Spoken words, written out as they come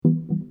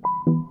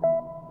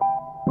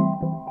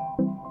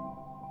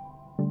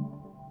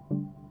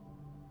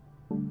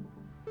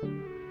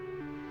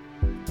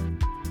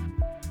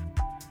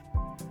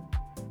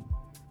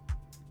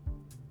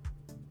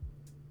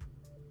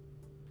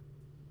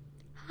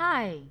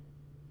Hi,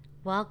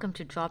 welcome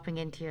to Dropping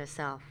Into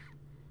Yourself.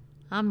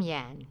 I'm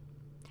Yan.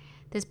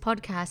 This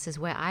podcast is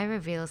where I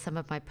reveal some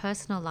of my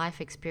personal life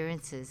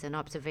experiences and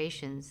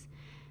observations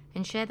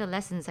and share the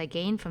lessons I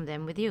gained from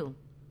them with you.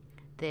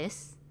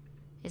 This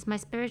is my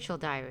spiritual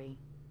diary.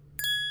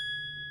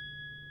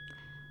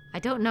 I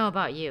don't know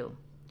about you,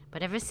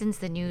 but ever since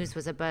the news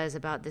was abuzz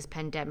about this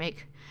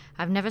pandemic,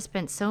 I've never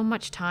spent so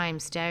much time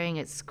staring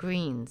at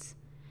screens.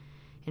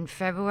 In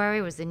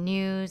February was the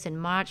news, in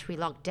March we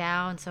locked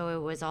down, so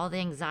it was all the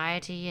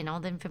anxiety and all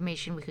the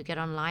information we could get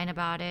online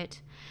about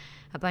it.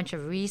 A bunch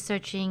of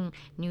researching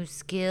new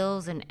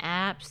skills and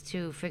apps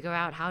to figure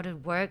out how to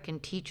work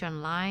and teach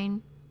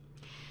online.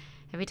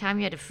 Every time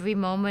you had a free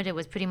moment, it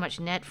was pretty much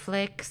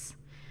Netflix.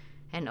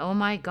 And oh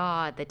my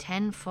God, the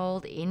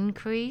tenfold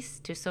increase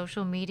to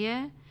social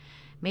media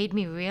made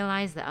me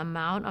realize the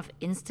amount of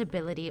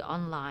instability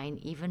online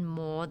even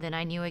more than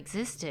I knew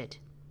existed.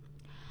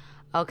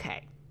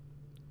 Okay.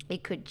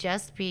 It could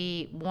just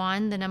be,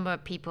 one, the number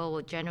of people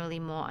were generally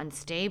more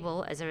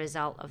unstable as a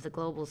result of the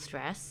global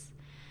stress.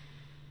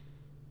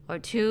 Or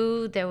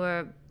two, there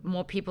were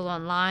more people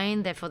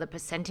online, therefore the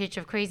percentage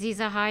of crazies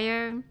are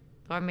higher.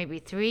 Or maybe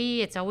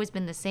three, it's always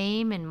been the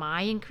same and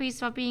my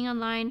increase of being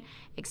online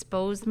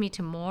exposed me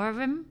to more of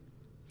them.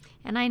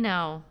 And I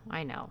know,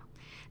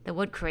 the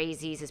word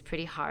crazies is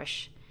pretty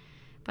harsh,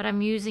 but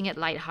I'm using it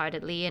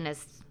lightheartedly and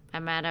as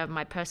a matter of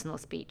my personal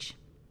speech.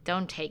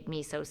 Don't take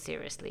me so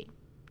seriously.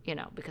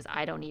 Because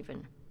I don't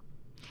even.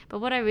 But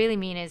what I really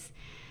mean is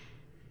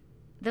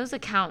those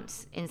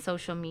accounts in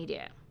social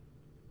media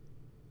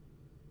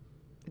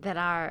that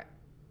are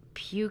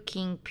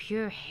puking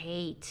pure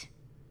hate,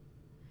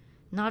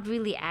 not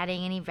really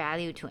adding any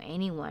value to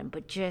anyone,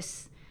 but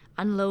just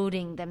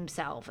unloading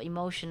themselves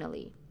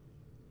emotionally,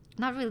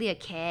 not really a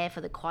care for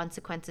the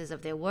consequences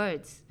of their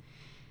words.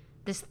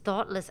 This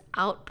thoughtless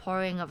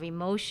outpouring of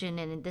emotion,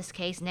 and in this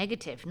case,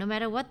 negative, no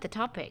matter what the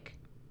topic.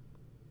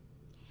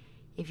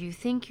 If you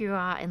think you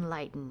are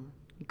enlightened,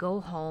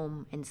 go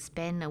home and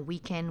spend a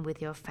weekend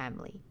with your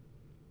family.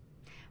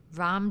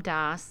 Ram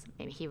Dass,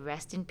 may he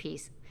rest in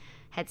peace,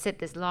 had said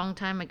this long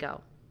time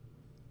ago.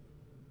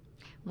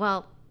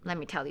 Well, let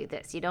me tell you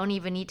this. You don't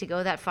even need to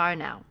go that far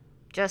now.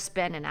 Just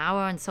spend an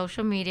hour on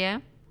social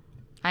media.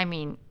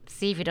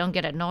 See if you don't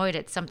get annoyed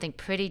at something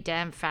pretty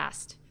damn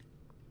fast.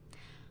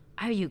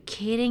 Are you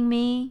kidding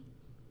me?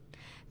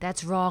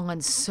 That's wrong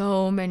on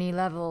so many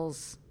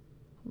levels.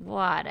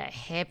 What a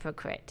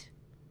hypocrite.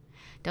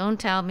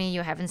 Don't tell me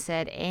you haven't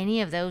said any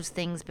of those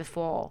things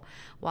before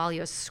while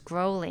you're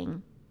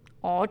scrolling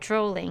or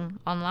trolling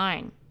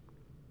online.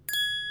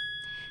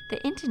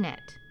 The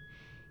internet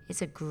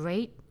is a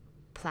great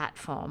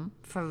platform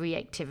for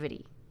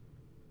reactivity.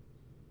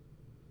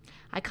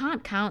 I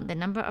can't count the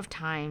number of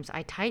times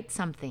I typed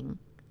something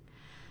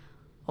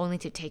only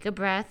to take a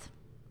breath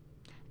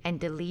and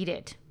delete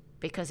it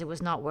because it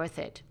was not worth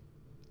it.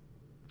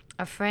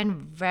 A friend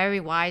very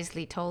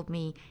wisely told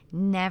me,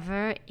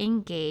 never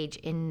engage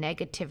in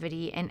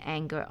negativity and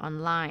anger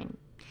online.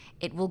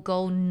 It will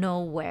go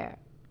nowhere,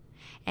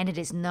 and it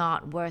is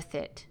not worth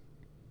it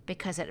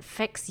because it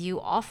affects you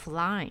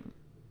offline.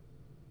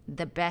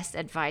 The best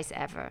advice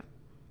ever.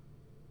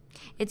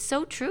 It's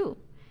so true,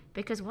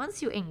 because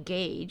once you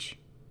engage,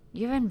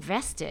 you're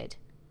invested.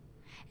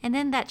 And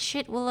then that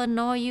shit will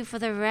annoy you for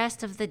the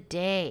rest of the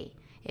day,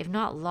 if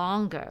not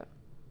longer.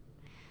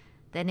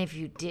 Then if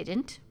you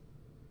didn't,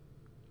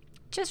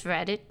 just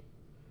read it,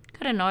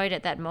 got annoyed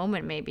at that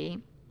moment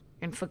maybe,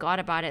 and forgot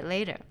about it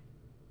later.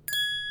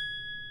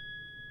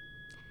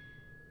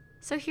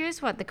 So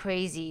here's what the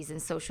crazies in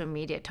social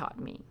media taught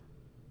me.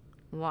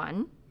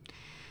 1,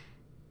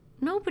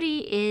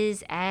 nobody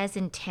is as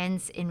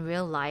intense in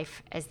real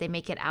life as they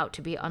make it out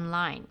to be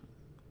online.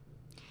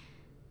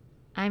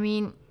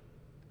 I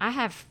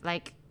have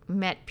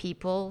met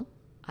people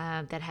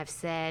that have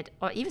said,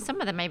 or even some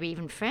of them, maybe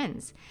even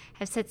friends,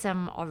 have said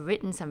some or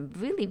written some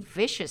really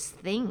vicious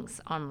things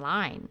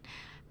online,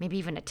 maybe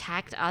even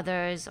attacked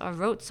others or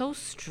wrote so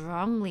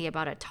strongly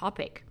about a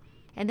topic.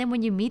 And then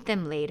when you meet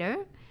them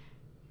later,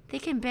 they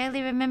can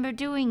barely remember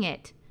doing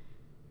it.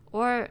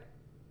 Or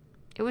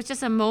it was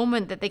just a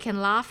moment that they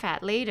can laugh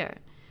at later.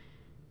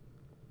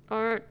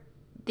 Or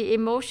the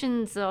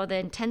emotions or the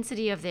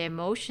intensity of their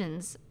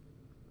emotions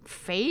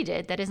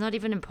faded, that is not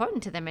even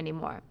important to them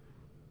anymore.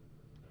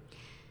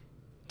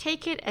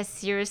 Take it as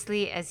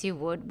seriously as you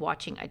would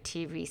watching a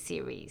TV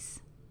series.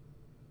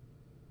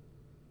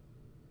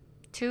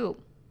 2,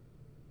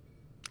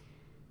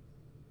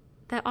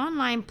 the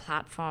online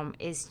platform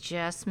is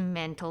just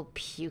mental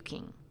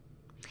puking.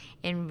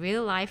 In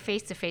real life,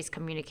 face-to-face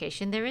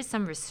communication, there is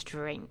some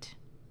restraint.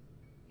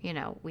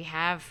 We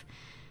have,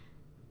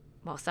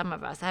 some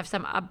of us have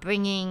some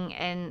upbringing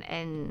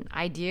and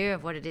idea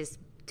of what it is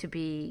to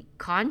be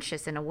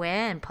conscious and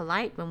aware and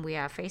polite when we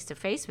are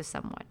face-to-face with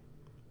someone.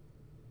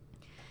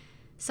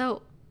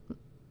 So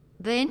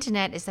the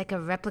internet is like a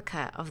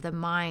replica of the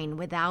mind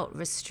without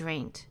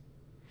restraint.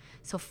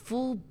 So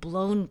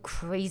full-blown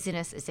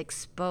craziness is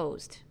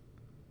exposed.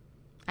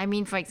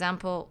 For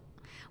example,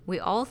 We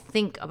all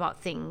think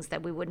about things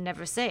that we would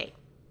never say.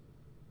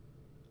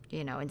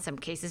 You know, in some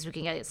cases, we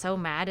can get so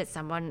mad at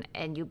someone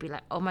and you'll be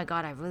like, oh my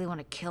God, I really want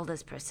to kill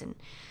this person.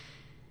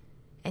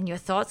 And your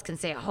thoughts can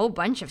say a whole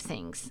bunch of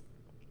things.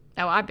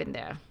 Oh, I've been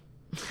there.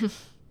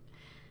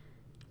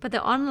 But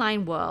the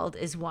online world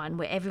is one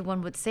where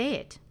everyone would say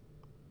it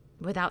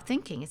without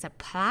thinking. It's a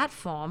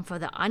platform for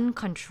the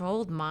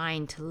uncontrolled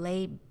mind to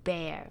lay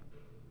bare.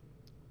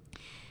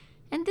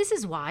 And this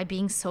is why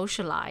being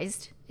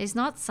socialized is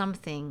not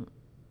something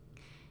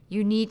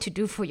you need to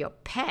do for your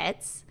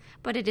pets,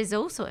 but it is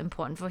also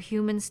important for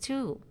humans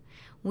too.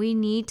 We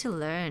need to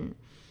learn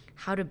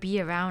how to be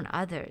around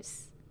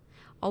others,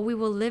 or we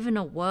will live in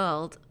a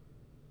world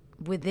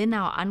within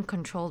our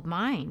uncontrolled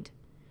mind,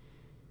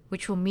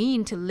 which will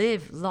mean to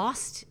live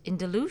lost in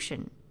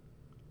delusion.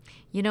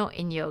 You know,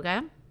 in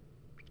yoga,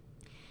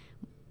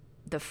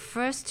 the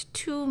first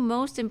two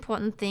most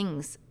important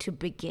things to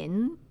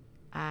begin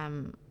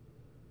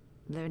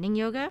learning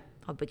yoga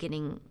or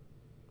beginning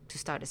to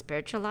start a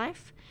spiritual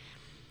life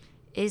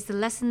is the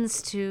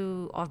lessons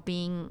of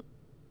being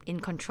in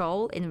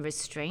control, in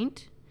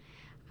restraint,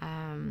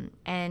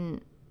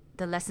 and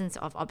the lessons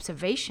of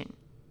observation,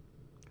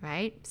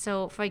 right?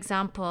 So, for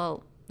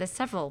example, there's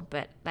several,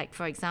 but like,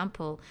 for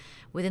example,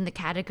 within the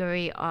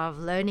category of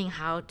learning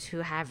how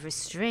to have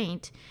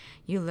restraint,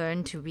 you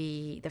learn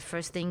the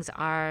first things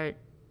are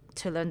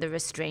to learn the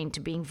restraint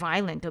to being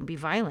violent, don't be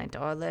violent,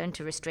 or learn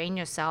to restrain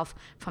yourself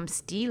from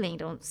stealing,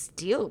 don't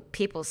steal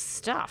people's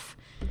stuff.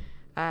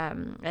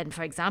 And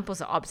for example,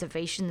 so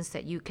observations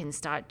that you can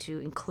start to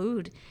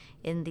include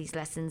in these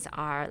lessons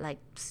are like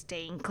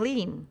staying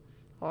clean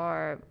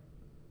or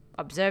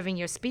observing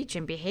your speech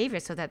and behavior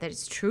so that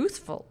it's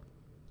truthful.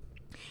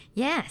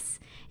 Yes,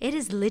 it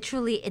is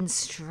literally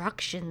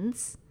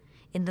instructions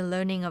in the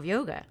learning of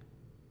yoga.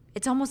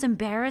 It's almost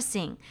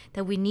embarrassing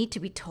that we need to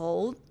be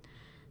told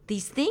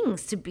these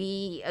things to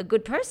be a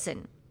good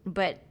person.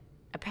 But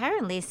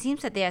apparently it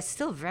seems that they are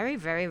still very,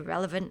 very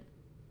relevant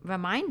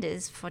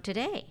reminders for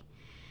today.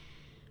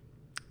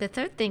 The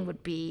third thing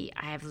would be,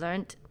 I have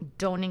learned,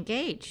 don't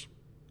engage.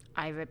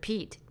 I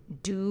repeat,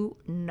 do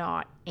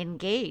not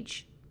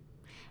engage.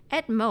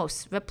 At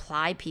most,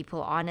 reply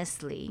people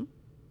honestly.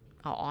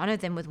 I'll honor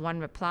them with one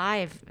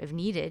reply if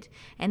needed,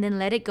 and then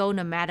let it go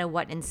no matter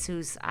what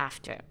ensues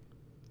after.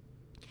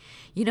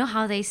 You know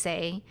how they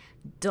say,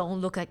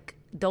 don't look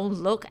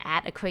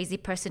at a crazy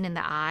person in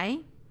the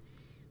eye?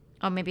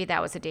 Or maybe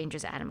that was a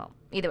dangerous animal.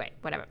 Either way,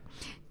 whatever.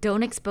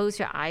 Don't expose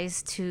your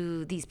eyes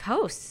to these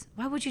posts.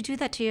 Why would you do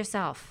that to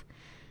yourself?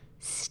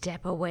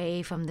 Step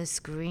away from the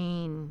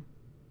screen.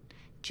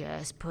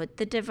 Just put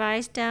the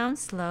device down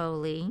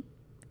slowly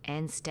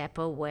and step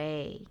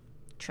away.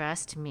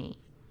 Trust me.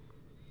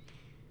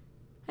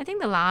 I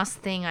think the last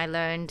thing I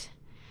learned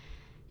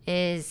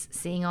is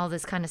seeing all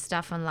this kind of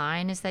stuff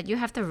online is that you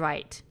have the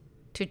right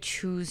to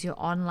choose your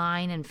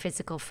online and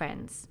physical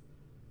friends.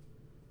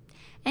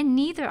 And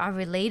neither are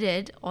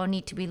related or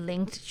need to be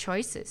linked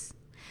choices.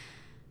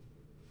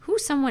 Who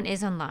someone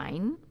is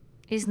online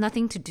is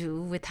nothing to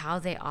do with how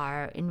they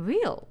are in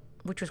real,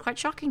 which was quite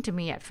shocking to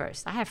me at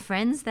first. I have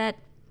friends that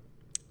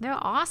they're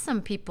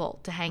awesome people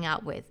to hang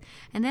out with.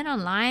 And then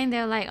online,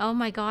 they're like, oh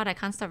my God, I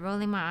can't stop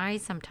rolling my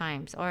eyes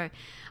sometimes. Or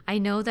I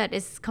know that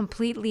it's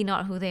completely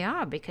not who they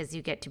are because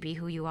you get to be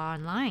who you are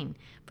online.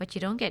 But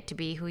you don't get to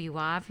be who you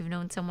are if you've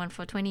known someone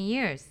for 20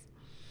 years.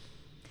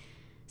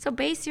 So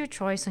base your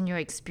choice on your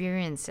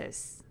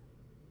experiences.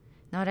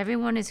 Not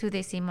everyone is who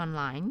they seem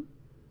online,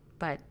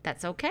 but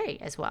that's okay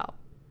as well.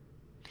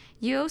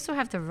 You also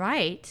have the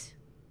right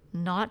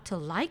not to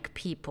like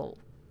people,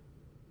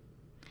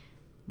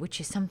 which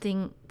is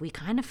something we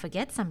kind of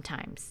forget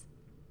sometimes.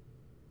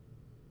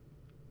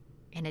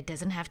 And it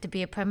doesn't have to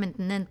be a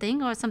permanent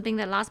thing or something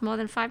that lasts more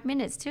than 5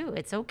 minutes too.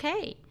 It's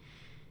okay.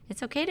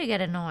 It's okay to get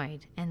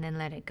annoyed and then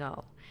let it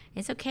go.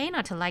 It's okay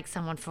not to like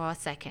someone for a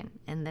second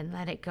and then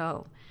let it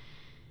go.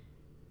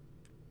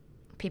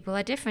 People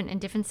are different in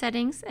different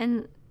settings,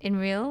 and in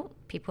real,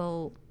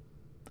 people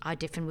are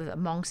different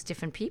amongst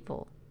different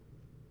people.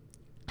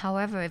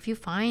 However, if you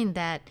find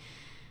that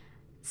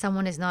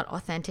someone is not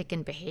authentic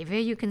in behavior,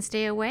 you can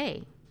stay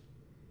away.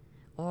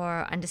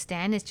 Or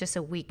understand it's just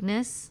a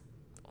weakness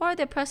or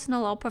their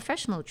personal or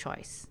professional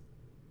choice.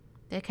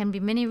 There can be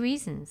many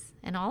reasons,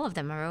 and all of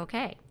them are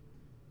okay.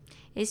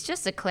 It's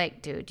just a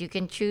click, dude. You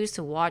can choose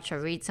to watch or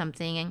read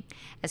something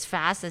as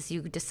fast as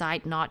you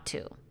decide not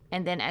to,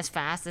 and then as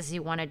fast as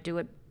you want to do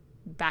it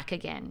back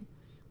again.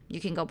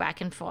 You can go back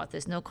and forth.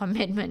 There's no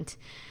commitment.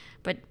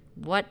 But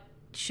what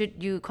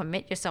should you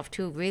commit yourself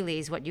to really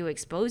is what you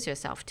expose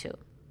yourself to.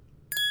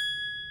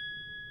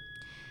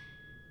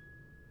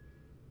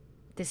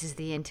 This is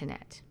the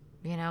internet,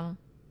 you know?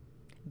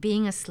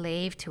 Being a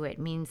slave to it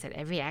means that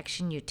every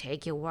action you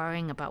take, you're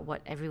worrying about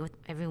what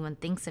everyone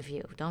thinks of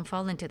you. Don't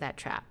fall into that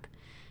trap.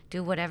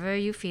 Do whatever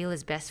you feel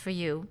is best for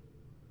you,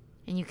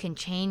 and you can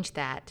change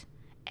that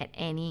at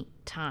any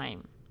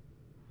time.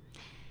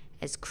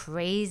 As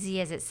crazy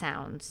as it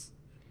sounds,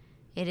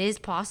 it is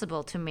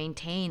possible to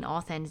maintain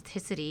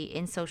authenticity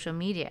in social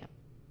media.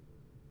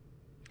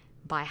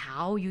 by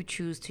how you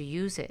choose to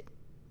use it.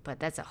 But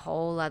that's a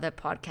whole other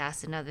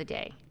podcast another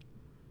day.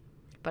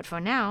 But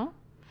for now,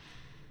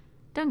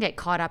 don't get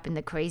caught up in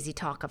the crazy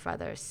talk of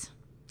others.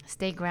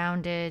 Stay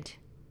grounded.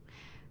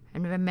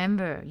 And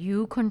remember,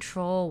 you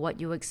control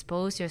what you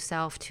expose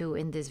yourself to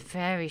in this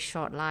very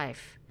short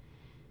life.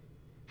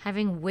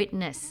 Having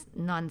witnessed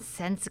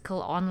nonsensical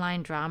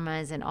online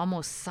dramas and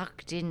almost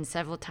sucked in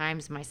several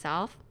times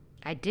myself,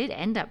 I did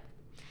end up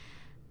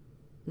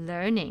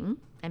learning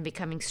and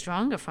becoming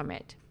stronger from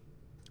it.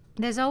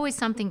 There's always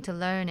something to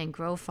learn and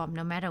grow from,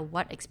 no matter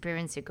what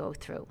experience you go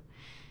through.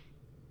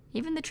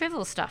 Even the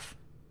trivial stuff.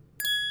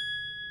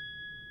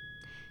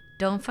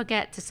 Don't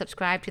forget to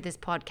subscribe to this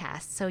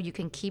podcast so you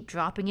can keep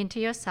dropping into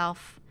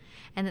yourself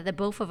and that the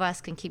both of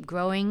us can keep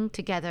growing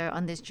together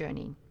on this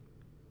journey.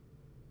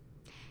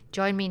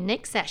 Join me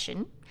next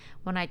session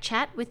when I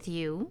chat with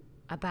you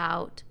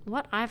about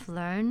what I've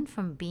learned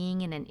from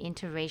being in an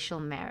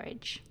interracial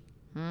marriage.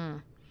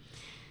 A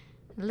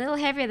little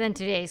heavier than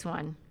today's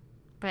one.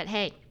 But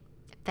hey,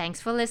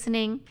 thanks for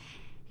listening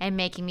and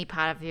making me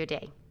part of your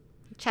day.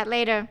 Chat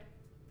later.